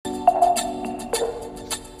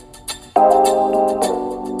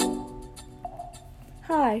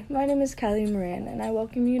Hi, my name is Kylie Moran, and I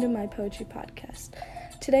welcome you to my poetry podcast.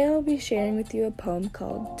 Today I will be sharing with you a poem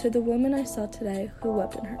called To the Woman I Saw Today Who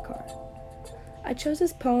Wept in Her Car. I chose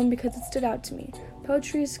this poem because it stood out to me.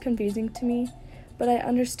 Poetry is confusing to me, but I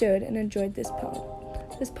understood and enjoyed this poem.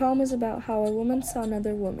 This poem is about how a woman saw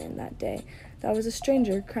another woman that day that was a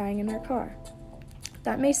stranger crying in her car.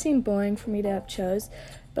 That may seem boring for me to have chose,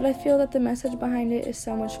 but I feel that the message behind it is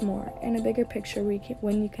so much more, and a bigger picture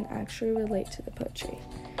when you can actually relate to the poetry.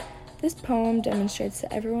 This poem demonstrates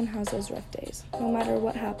that everyone has those rough days. No matter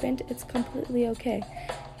what happened, it's completely okay.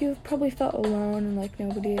 You've probably felt alone and like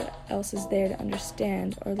nobody else is there to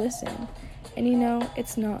understand or listen. And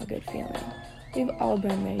it's not a good feeling. We've all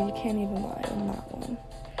been there, you can't even lie on that one.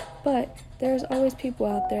 But there's always people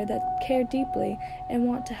out there that care deeply and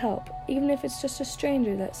want to help, even if it's just a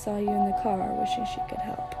stranger that saw you in the car wishing she could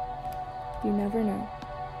help. You never know.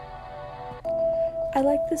 I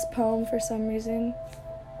like this poem for some reason.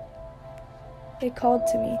 It called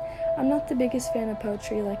to me. I'm not the biggest fan of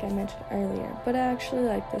poetry like I mentioned earlier, but I actually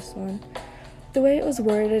like this one. The way it was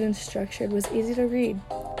worded and structured was easy to read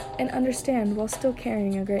and understand while still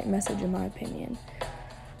carrying a great message in my opinion.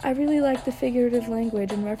 I really liked the figurative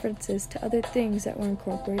language and references to other things that were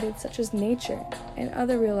incorporated, such as nature and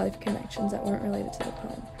other real-life connections that weren't related to the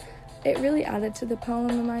poem. It really added to the poem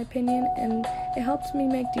in my opinion, and it helped me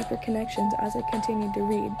make deeper connections as I continued to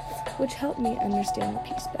read, which helped me understand the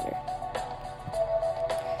piece better.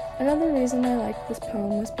 Another reason I liked this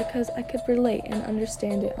poem was because I could relate and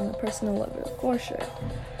understand it on a personal level, for sure.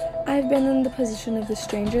 I've been in the position of the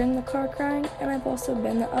stranger in the car crying, and I've also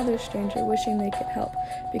been the other stranger wishing they could help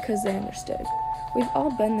because they understood. We've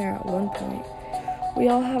all been there at one point. We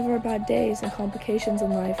all have our bad days and complications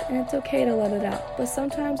in life, and it's okay to let it out, but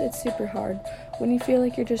sometimes it's super hard when you feel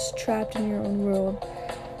like you're just trapped in your own world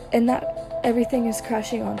and that everything is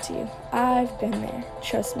crashing onto you. I've been there,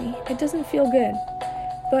 trust me. It doesn't feel good.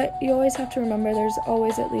 But you always have to remember there's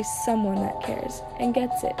always at least someone that cares and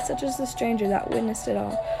gets it, such as the stranger that witnessed it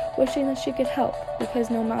all, wishing that she could help, because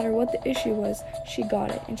no matter what the issue was, she got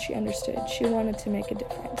it and she understood. She wanted to make a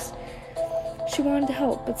difference. She wanted to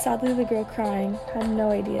help, but sadly the girl crying had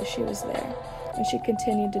no idea she was there, and she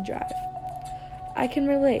continued to drive. I can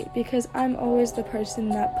relate because I'm always the person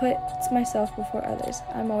that puts myself before others.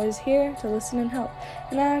 I'm always here to listen and help,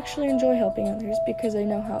 and I actually enjoy helping others because I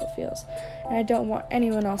know how it feels, and I don't want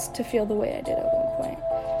anyone else to feel the way I did at one point.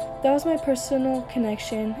 That was my personal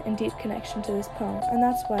connection and deep connection to this poem, and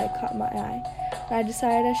that's why it caught my eye, and I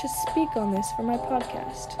decided I should speak on this for my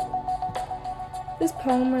podcast. This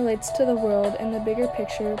poem relates to the world and the bigger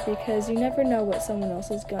picture because you never know what someone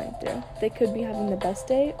else is going through. They could be having the best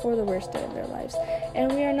day or the worst day of their lives,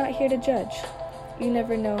 and we are not here to judge. You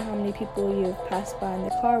never know how many people you've passed by in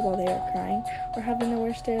the car while they are crying or having the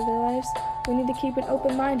worst day of their lives. We need to keep an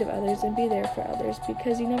open mind of others and be there for others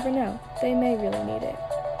because you never know. They may really need it.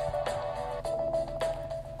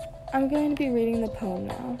 I'm going to be reading the poem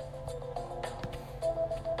now.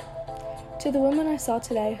 To the Woman I Saw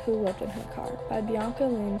Today Who Wept in Her Car by Bianca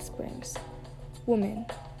Lynn Springs. Woman,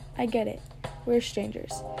 I get it. We're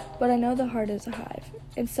strangers, but I know the heart is a hive,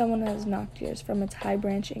 and someone has knocked yours from its high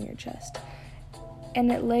branch in your chest,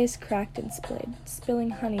 and it lays cracked and splayed, spilling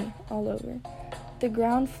honey all over the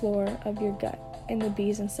ground floor of your gut and the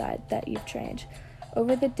bees inside that you've trained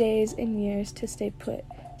over the days and years to stay put,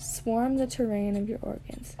 swarm the terrain of your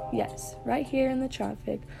organs. Yes, right here in the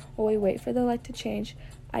traffic, while we wait for the light to change,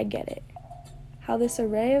 I get it. How this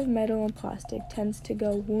array of metal and plastic tends to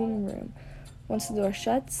go room once the door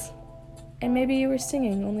shuts, and maybe you were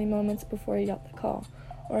singing only moments before you got the call,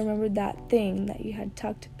 or remembered that thing that you had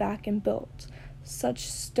tucked back and built such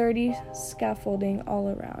sturdy scaffolding all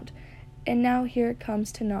around, and now here it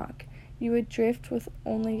comes to knock. You would drift with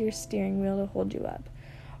only your steering wheel to hold you up.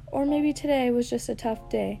 Or maybe today was just a tough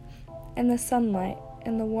day, and the sunlight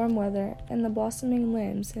and the warm weather and the blossoming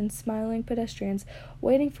limbs and smiling pedestrians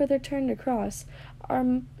waiting for their turn to cross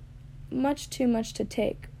are much too much to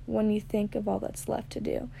take when you think of all that's left to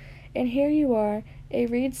do. And here you are, a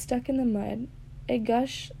reed stuck in the mud, a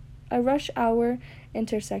rush hour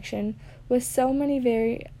intersection with so many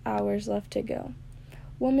very hours left to go.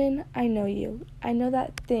 Woman, I know you. I know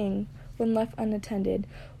that thing, when left unattended,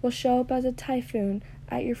 will show up as a typhoon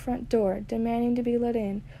at your front door, demanding to be let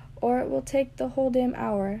in, or it will take the whole damn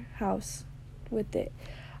house with it.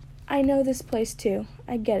 I know this place too.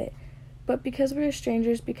 I get it. But because we are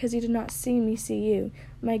strangers, because you did not see me see you,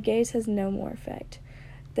 my gaze has no more effect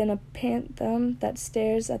than a phantom that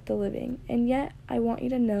stares at the living. And yet, I want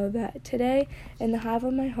you to know that today, in the hive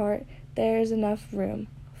of my heart, there is enough room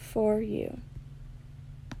for you.